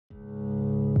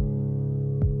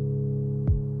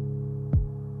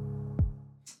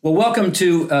Well, welcome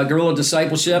to Guerrilla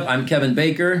Discipleship. I'm Kevin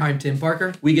Baker. I'm Tim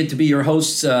Parker. We get to be your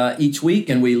hosts each week,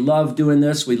 and we love doing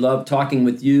this. We love talking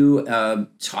with you,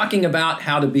 talking about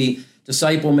how to be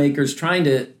disciple makers, trying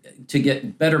to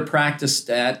get better practice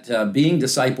at being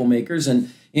disciple makers,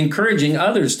 and encouraging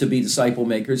others to be disciple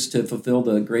makers to fulfill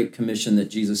the great commission that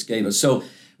Jesus gave us. So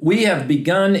we have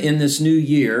begun in this new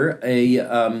year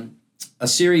a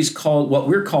series called what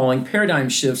we're calling Paradigm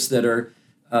Shifts that are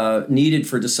needed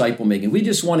for disciple making. We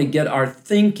just want to get our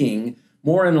thinking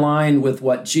more in line with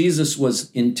what Jesus was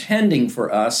intending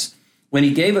for us when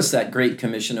he gave us that great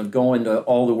commission of go into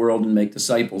all the world and make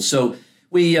disciples. So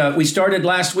we started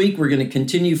last week. We're going to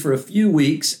continue for a few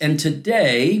weeks. And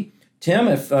today, Tim,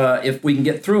 if we can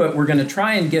get through it, we're going to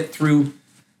try and get through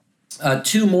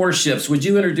two more shifts. Would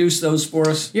you introduce those for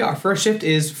us? Yeah, our first shift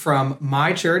is from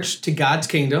my church to God's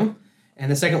kingdom.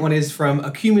 And the second one is from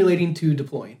accumulating to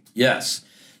deploying. Yes.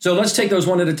 So let's take those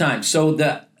one at a time. So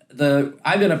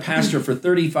I've been a pastor for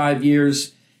 35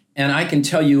 years, and I can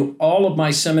tell you all of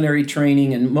my seminary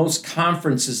training and most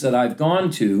conferences that I've gone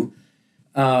to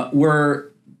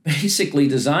were basically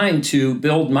designed to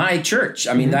build my church.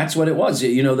 I mean, that's what it was.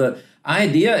 You know, the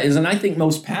idea is, and I think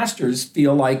most pastors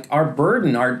feel like our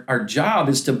burden, our job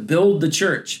is to build the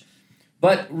church.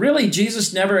 But really,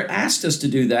 Jesus never asked us to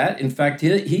do that. In fact,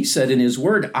 he said in his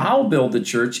word, I'll build the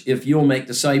church if you'll make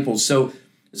disciples. So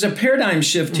there's a paradigm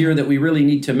shift here that we really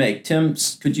need to make. Tim,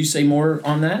 could you say more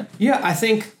on that? Yeah, I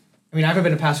haven't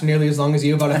been a pastor nearly as long as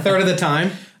you, about a third of the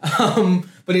time.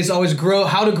 But it's always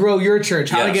how to grow your church,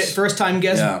 how to get first-time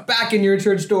guests back in your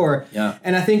church door. Yeah.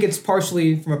 And I think it's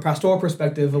partially, from a pastoral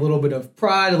perspective, a little bit of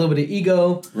pride, a little bit of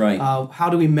ego. Right. How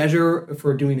do we measure if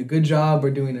we're doing a good job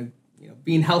or doing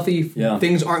being healthy,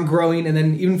 things aren't growing. And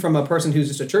then even from a person who's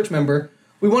just a church member,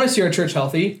 we want to see our church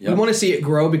healthy. Yep. We want to see it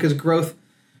grow because growth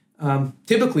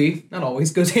typically, not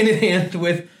always, goes hand in hand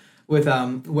with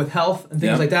health and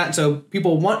things like that. And so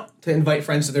people want to invite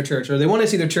friends to their church, or they want to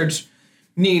see their church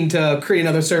needing to create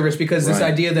another service because this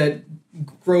idea that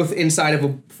growth inside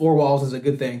of four walls is a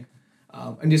good thing.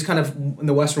 And just kind of in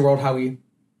the Western world, how we,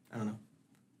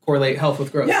 correlate health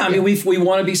with growth. Yeah, I mean, we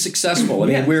want to be successful. I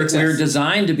mean, we're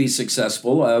designed to be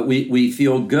successful. We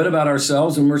feel good about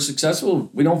ourselves when we're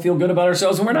successful. We don't feel good about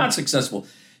ourselves when we're not successful.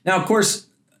 Now, of course,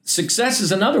 success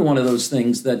is another one of those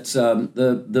things that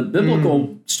the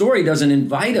biblical story doesn't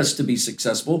invite us to be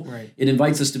successful. Right. It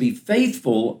invites us to be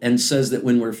faithful and says that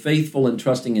when we're faithful and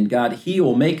trusting in God, he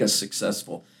will make us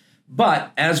successful.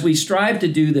 But as we strive to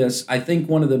do this, I think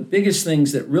one of the biggest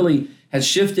things that really has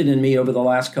shifted in me over the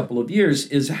last couple of years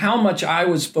is how much I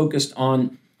was focused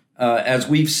on, as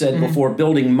we've said before,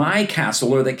 building my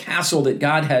castle, or the castle that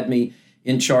God had me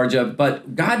in charge of.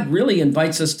 But God really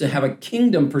invites us to have a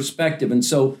kingdom perspective. And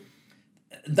so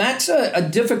that's a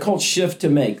difficult shift to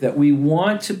make, that we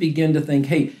want to begin to think,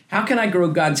 hey, how can I grow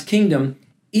God's kingdom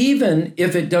even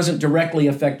if it doesn't directly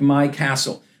affect my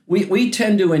castle? We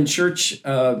tend to, in church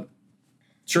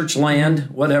land,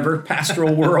 whatever,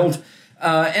 pastoral world,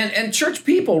 and church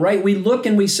people, right? We look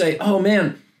and we say, oh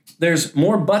man, there's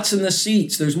more butts in the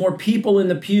seats. There's more people in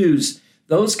the pews.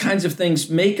 Those kinds of things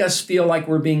make us feel like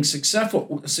we're being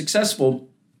successful.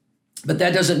 But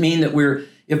that doesn't mean that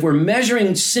if we're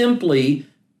measuring simply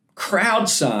crowd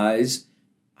size,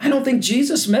 I don't think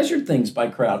Jesus measured things by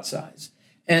crowd size.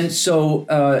 And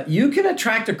so you can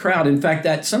attract a crowd. In fact,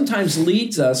 that sometimes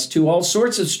leads us to all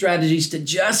sorts of strategies to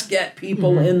just get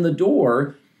people in the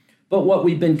door. But what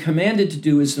we've been commanded to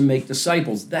do is to make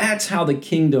disciples. That's how the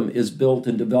kingdom is built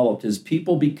and developed, is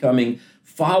people becoming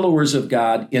followers of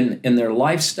God in their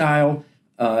lifestyle,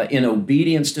 in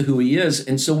obedience to who he is.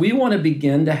 And so we want to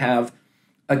begin to have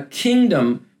a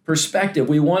kingdom perspective.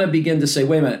 We want to begin to say,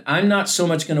 wait a minute, I'm not so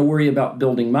much going to worry about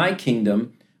building my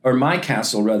kingdom, or my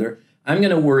castle rather. I'm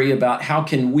going to worry about how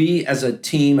can we as a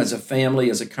team, as a family,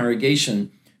 as a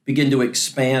congregation, begin to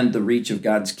expand the reach of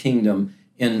God's kingdom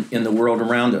in the world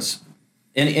around us.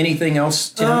 Anything else,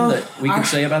 Tim, that we can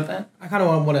say about that? I kind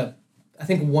of want to, I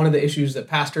think one of the issues that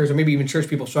pastors or maybe even church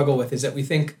people struggle with is that we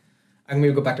think, I'm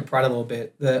going to go back to pride a little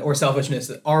bit, or selfishness,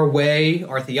 that our way,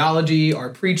 our theology, our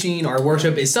preaching, our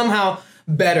worship is somehow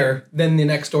better than the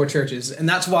next door churches. And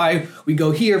that's why we go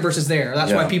here versus there.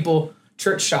 That's why people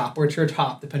church shop or church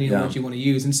hop, depending on what you want to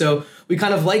use. And so we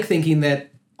kind of like thinking that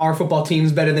our football team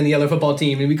is better than the other football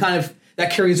team. And we kind of,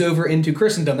 that carries over into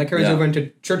Christendom. That carries over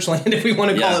into church land, if we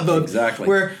want to call it both. Exactly.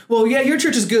 Where, well, yeah, your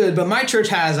church is good, but my church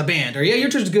has a band. Or, yeah, your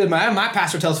church is good, my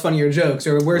pastor tells funnier jokes,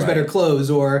 or wears better clothes,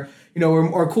 or,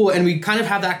 or cool. And we kind of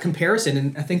have that comparison.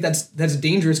 And I think that's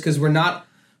dangerous because we're not,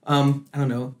 I don't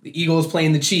know, the Eagles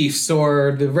playing the Chiefs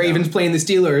or the Ravens playing the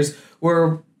Steelers.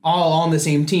 We're all on the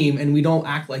same team, and we don't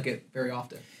act like it very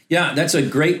often. Yeah, that's a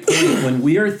great point. When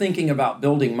we are thinking about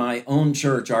building my own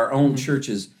church, our own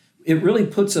churches, it really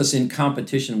puts us in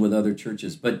competition with other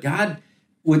churches. But God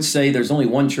would say there's only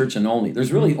one church and only.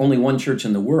 There's really only one church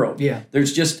in the world. Yeah.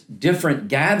 There's just different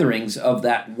gatherings of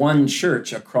that one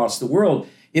church across the world.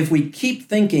 If we keep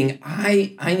thinking,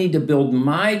 I need to build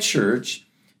my church,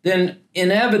 then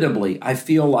inevitably I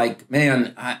feel like,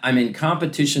 man, I'm in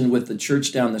competition with the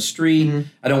church down the street. Mm-hmm.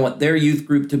 I don't want their youth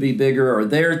group to be bigger or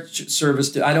their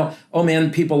service to,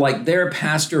 people like their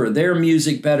pastor or their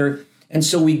music better. And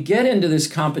so we get into this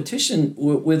competition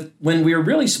with when we're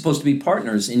really supposed to be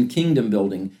partners in kingdom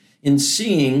building, in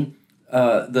seeing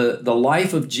the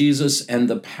life of Jesus and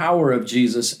the power of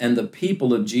Jesus and the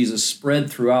people of Jesus spread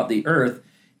throughout the earth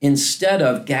instead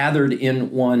of gathered in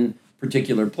one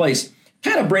particular place.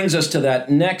 Kind of brings us to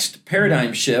that next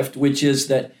paradigm shift, which is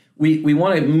that we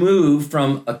want to move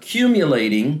from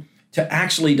accumulating to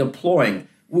actually deploying.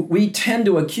 We tend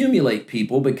to accumulate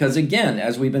people because, again,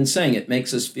 as we've been saying, it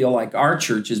makes us feel like our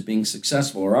church is being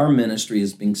successful or our ministry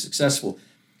is being successful.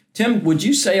 Tim, would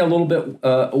you say a little bit,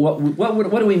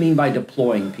 what do we mean by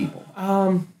deploying people?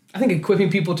 I think equipping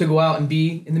people to go out and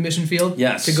be in the mission field.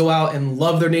 Yes. To go out and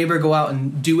love their neighbor, go out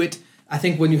and do it. I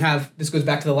think when you have, this goes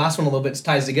back to the last one a little bit, it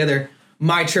ties together,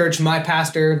 my church, my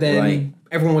pastor, then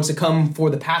everyone wants to come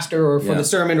for the pastor or for the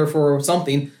sermon or for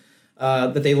something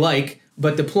that they like.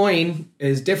 But deploying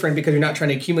is different because you're not trying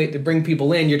to accumulate to bring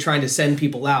people in. You're trying to send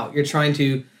people out. You're trying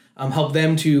to help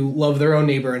them to love their own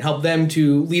neighbor and help them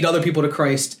to lead other people to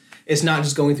Christ. It's not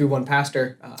just going through one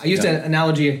pastor. I used an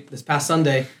analogy this past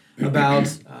Sunday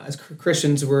about as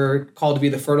Christians, we're called to be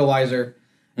the fertilizer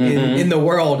in the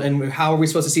world, and how are we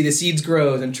supposed to see the seeds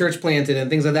grow and church planted and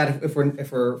things like that if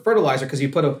we're fertilizer, because you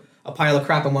put a pile of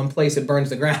crap in one place, it burns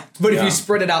the ground. But if you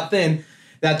spread it out thin,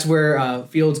 that's where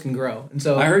fields can grow. And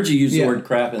so I heard you use the word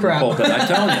crap in the pulpit. I'm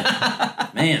telling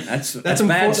you, man, that's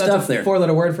bad stuff there. That's a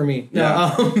four-letter word for me.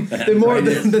 Yeah.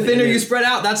 The thinner you spread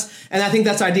out, and I think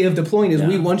that's the idea of deploying is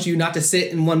we want you not to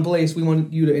sit in one place. We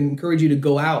want you to encourage you to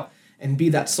go out and be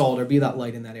that salt or be that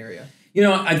light in that area. You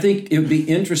know, I think it would be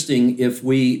interesting if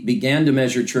we began to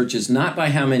measure churches not by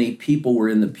how many people were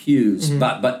in the pews,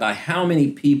 but by how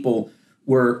many people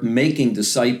were making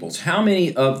disciples. How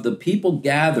many of the people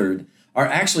gathered are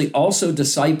actually also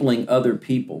discipling other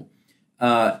people.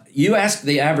 You ask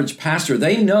the average pastor,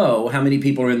 they know how many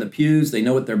people are in the pews, they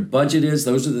know what their budget is,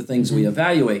 those are the things we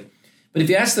evaluate. But if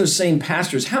you ask those same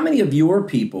pastors, how many of your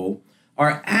people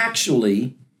are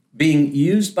actually being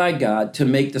used by God to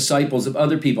make disciples of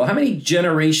other people? How many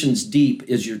generations deep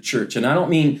is your church? And I don't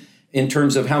mean in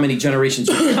terms of how many generations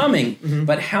are coming,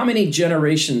 but how many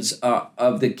generations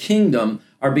of the kingdom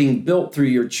are being built through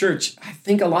your church? I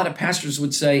think a lot of pastors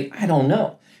would say, I don't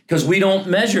know, because we don't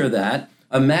measure that.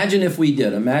 Imagine if we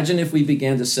did. Imagine if we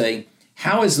began to say,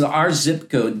 how is our zip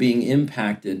code being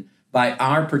impacted by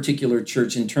our particular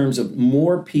church in terms of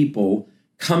more people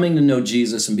coming to know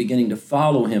Jesus and beginning to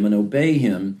follow him and obey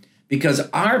him? Because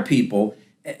our people,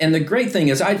 and the great thing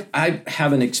is I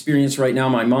have an experience right now.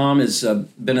 My mom has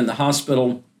been in the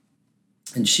hospital,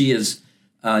 and she is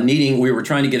we were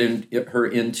trying to get her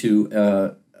into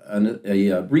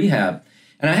a rehab.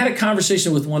 And I had a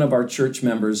conversation with one of our church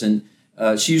members, and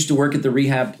she used to work at the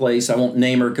rehab place. I won't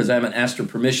name her because I haven't asked her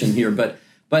permission here, but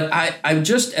I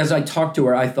just, as I talked to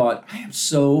her, I thought, I am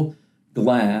so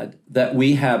glad that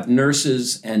we have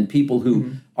nurses and people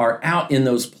who are out in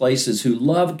those places who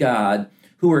love God,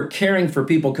 who are caring for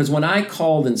people. Because when I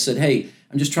called and said, hey,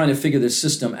 I'm just trying to figure this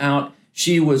system out,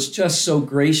 she was just so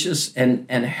gracious and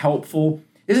helpful.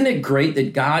 Isn't it great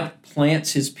that God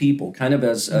plants his people, kind of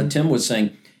as Tim was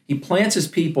saying, he plants his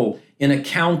people in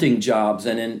accounting jobs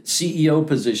and in CEO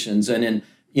positions and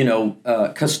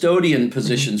in custodian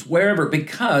positions, wherever,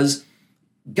 because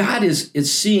God is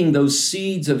seeing those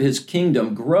seeds of his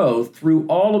kingdom grow through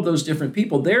all of those different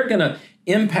people. They're going to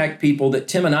impact people that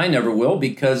Tim and I never will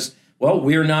because, well,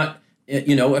 we're not,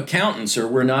 accountants, or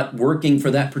we're not working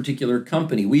for that particular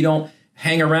company. We don't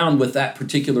hang around with that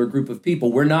particular group of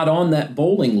people. We're not on that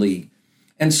bowling league.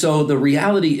 And so the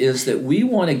reality is that we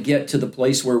want to get to the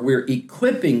place where we're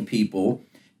equipping people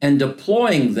and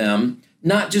deploying them,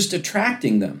 not just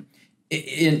attracting them.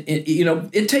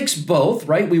 It takes both,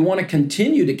 right? We want to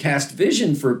continue to cast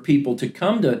vision for people to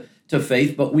come to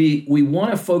faith, but we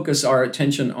want to focus our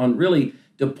attention on really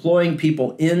deploying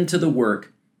people into the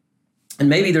work. And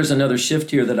maybe there's another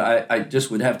shift here that I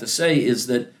just would have to say is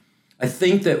that I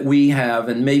think that we have,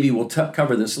 and maybe we'll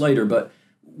cover this later, but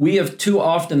we have too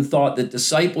often thought that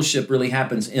discipleship really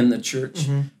happens in the church.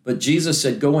 But Jesus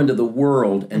said, go into the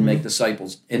world and make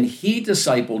disciples. And he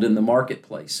discipled in the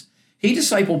marketplace. He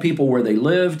discipled people where they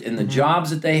lived, in the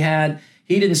jobs that they had.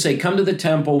 He didn't say, come to the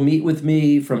temple, meet with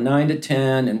me from 9 to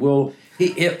 10, and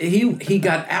he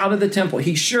got out of the temple.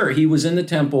 He was in the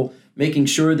temple making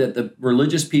sure that the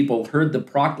religious people heard the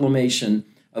proclamation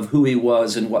of who he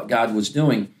was and what God was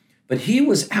doing. But he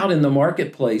was out in the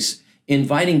marketplace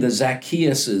inviting the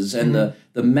Zacchaeuses and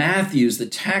the Matthews, the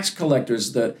tax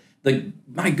collectors, the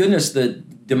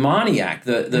demoniac,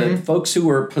 the folks who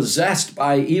were possessed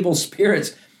by evil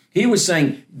spirits. He was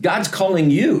saying, God's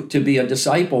calling you to be a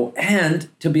disciple and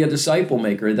to be a disciple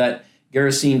maker. That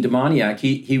Gerasene demoniac,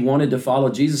 he wanted to follow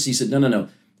Jesus. He said, no.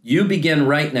 You begin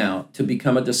right now to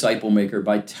become a disciple maker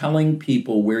by telling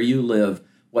people where you live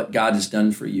what God has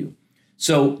done for you.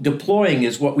 So deploying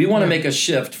is what we want to make a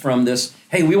shift from this.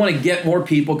 Hey, we want to get more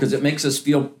people because it makes us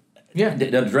feel,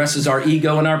 it addresses our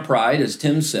ego and our pride, as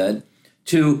Tim said,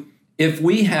 to if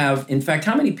we have, in fact,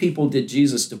 how many people did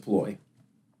Jesus deploy?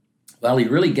 Well, he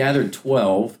really gathered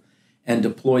 12 and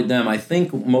deployed them. I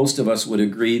think most of us would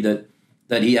agree that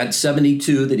he had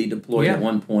 72 that he deployed at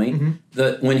one point.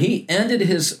 That when he ended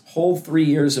his whole 3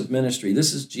 years of ministry,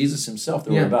 this is Jesus himself,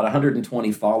 there were about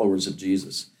 120 followers of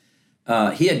Jesus.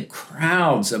 He had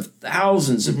crowds of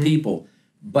thousands of people,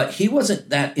 but he wasn't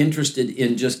that interested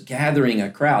in just gathering a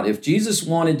crowd. If Jesus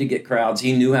wanted to get crowds,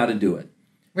 he knew how to do it.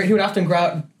 Right, he would often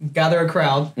gather a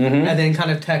crowd and then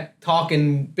kind of talk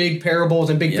in big parables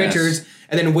and big pictures,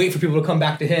 and then wait for people to come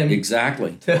back to him.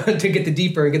 Exactly. To get the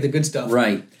deeper and get the good stuff.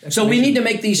 Right. So we need to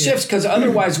make these shifts because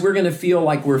otherwise we're going to feel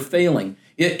like we're failing.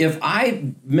 If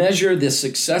I measure the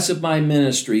success of my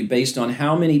ministry based on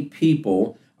how many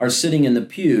people are sitting in the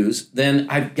pews, then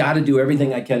I've got to do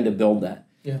everything I can to build that.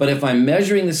 Yeah. But if I'm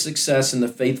measuring the success and the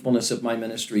faithfulness of my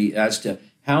ministry as to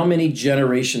how many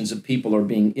generations of people are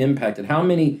being impacted, how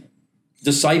many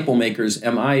disciple makers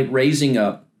am I raising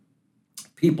up,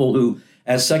 people who,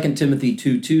 as 2 Timothy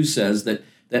 2:2 says,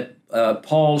 that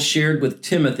Paul shared with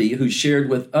Timothy, who shared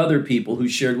with other people, who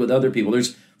shared with other people.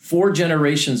 There's 4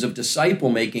 generations of disciple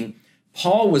making.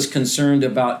 Paul was concerned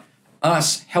about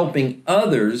us helping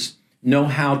others know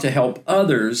how to help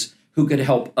others who could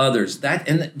help others.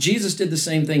 And Jesus did the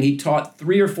same thing. He taught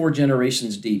 3 or 4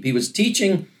 generations deep. He was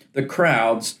teaching the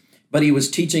crowds, but he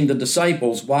was teaching the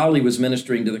disciples while he was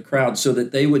ministering to the crowd so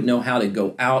that they would know how to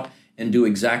go out and do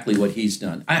exactly what he's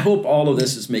done. I hope all of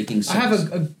this is making sense. I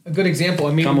have a good example.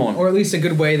 I mean, come on. Or at least a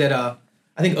good way that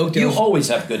I think Oakdale. You always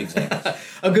have good examples.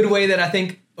 A good way that I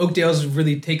think Oakdale's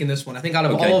really taken this one. I think out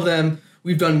of all of them,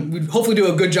 we'd hopefully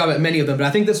do a good job at many of them, but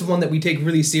I think this is one that we take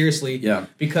really seriously. Yeah.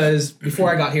 Because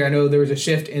before I got here, I know there was a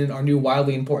shift in our new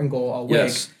wildly important goal, WIG.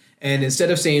 Yes. And instead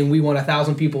of saying we want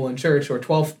 1,000 people in church or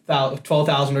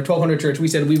 12,000 or 1,200 church, we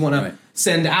said we want to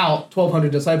send out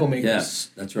 1,200 disciple makers.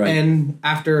 Yes, that's right. And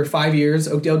after 5 years,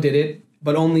 Oakdale did it,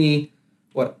 but only,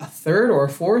 a third or a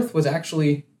fourth was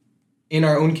actually in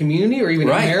our own community or even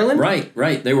in Maryland?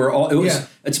 Right. They were all,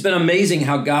 it's been amazing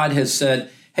how God has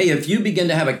said, hey, if you begin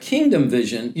to have a kingdom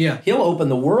vision, he'll open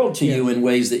the world to you in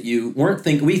ways that you weren't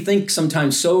thinking. We think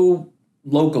sometimes so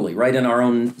locally, right in our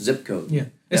own zip code. Yeah.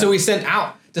 And so we sent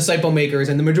out disciple makers,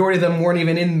 and the majority of them weren't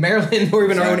even in Maryland or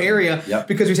even our own area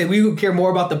because we said we care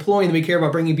more about deploying than we care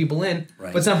about bringing people in.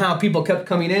 Right. But somehow people kept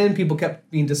coming in, people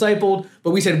kept being discipled,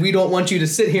 but we said we don't want you to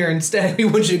sit here instead. We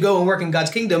want you to go and work in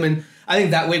God's kingdom. And I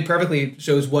think that way perfectly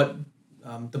shows what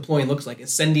deploying looks like.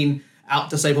 It's sending out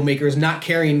disciple makers, not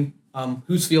caring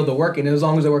whose field they're working, as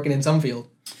long as they're working in some field.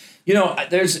 You know,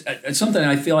 there's something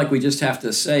I feel like we just have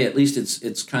to say, at least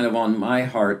it's kind of on my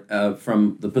heart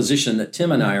from the position that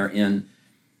Tim and I are in,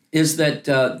 is that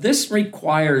this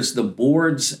requires the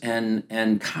boards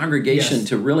and congregation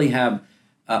to really have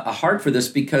a heart for this,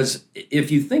 because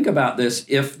if you think about this,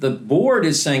 if the board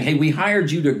is saying, hey, we hired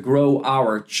you to grow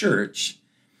our church,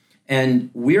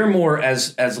 and we're more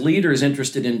as leaders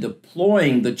interested in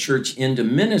deploying the church into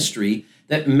ministry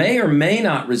that may or may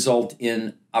not result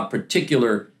in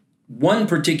one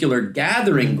particular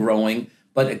gathering growing,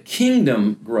 but a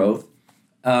kingdom growth,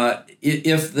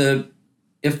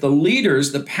 if the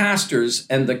leaders, the pastors,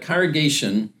 and the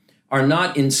congregation are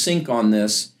not in sync on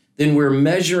this, then we're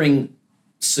measuring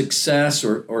success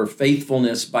or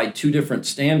faithfulness by 2 different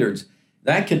standards.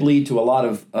 That could lead to a lot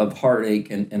of heartache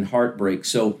and heartbreak.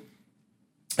 So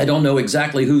I don't know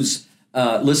exactly who's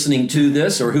listening to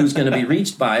this or who's going to be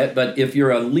reached by it, but if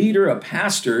you're a leader, a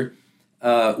pastor,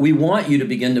 we want you to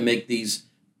begin to make these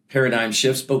paradigm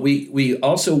shifts, but we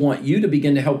also want you to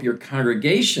begin to help your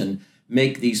congregation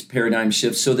make these paradigm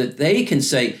shifts so that they can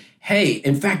say, hey,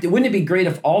 in fact, wouldn't it be great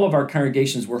if all of our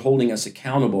congregations were holding us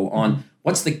accountable on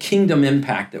what's the kingdom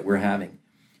impact that we're having?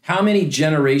 How many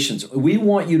generations? We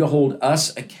want you to hold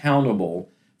us accountable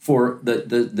for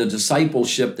the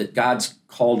discipleship that God's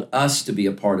called us to be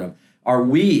a part of.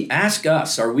 Ask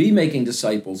us, are we making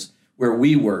disciples where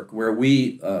we work, where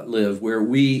we live, where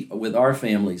we, with our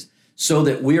families, so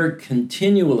that we're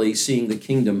continually seeing the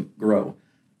kingdom grow?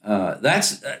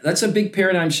 That's a big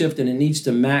paradigm shift, and it needs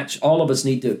to match. All of us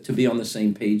need to be on the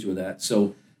same page with that.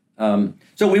 So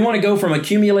we want to go from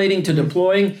accumulating to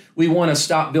deploying. We want to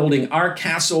stop building our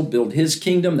castle, build his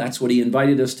kingdom. That's what he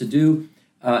invited us to do.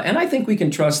 And I think we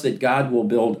can trust that God will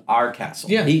build our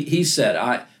castle. Yeah. He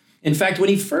said, in fact, when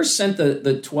he first sent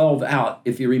the 12 out,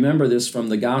 if you remember this from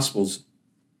the Gospels,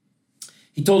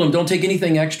 he told them, don't take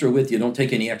anything extra with you. Don't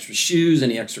take any extra shoes,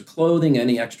 any extra clothing,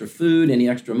 any extra food, any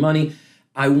extra money.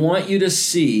 I want you to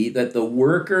see that the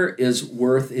worker is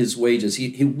worth his wages.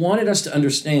 He wanted us to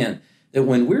understand that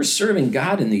when we're serving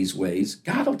God in these ways,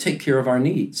 God will take care of our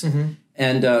needs. Mm-hmm.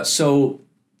 And so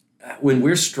when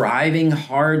we're striving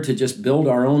hard to just build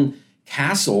our own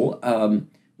castle,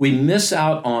 we miss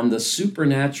out on the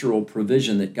supernatural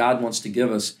provision that God wants to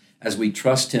give us as we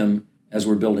trust him, as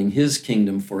we're building his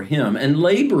kingdom for him and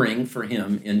laboring for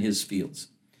him in his fields.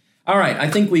 All right, I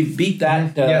think we've beat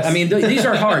that. Yes. I mean, these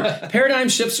are hard. Paradigm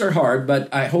shifts are hard,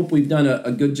 but I hope we've done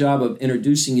a good job of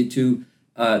introducing you to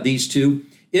these two.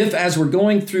 If, as we're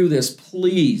going through this,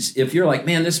 please, if you're like,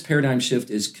 man, this paradigm shift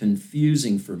is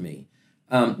confusing for me,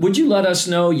 would you let us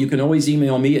know? You can always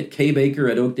email me at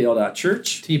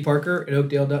kbaker@oakdale.church.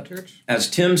 tparker@oakdale.church. As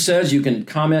Tim says, you can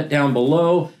comment down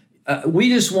below. We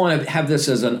just want to have this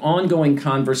as an ongoing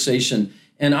conversation.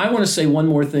 And I want to say one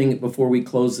more thing before we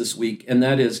close this week, and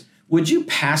that is, would you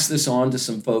pass this on to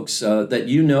some folks that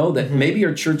you know that maybe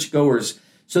are churchgoers,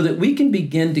 so that we can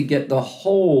begin to get the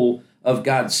whole of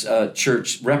God's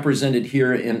church represented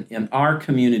here in our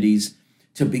communities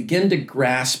to begin to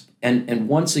grasp and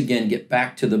once again get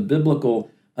back to the biblical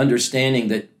understanding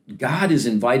that God has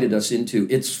invited us into.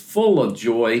 It's full of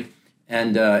joy,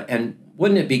 and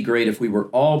wouldn't it be great if we were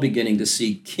all beginning to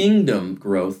see kingdom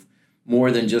growth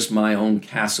more than just my own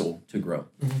castle to grow?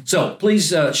 Mm-hmm. So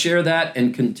please share that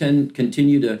and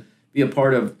continue to be a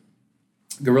part of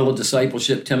Guerrilla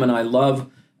Discipleship. Tim and I love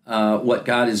what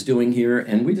God is doing here,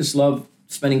 and we just love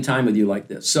spending time with you like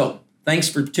this. So thanks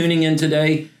for tuning in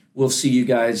today. We'll see you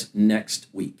guys next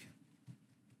week.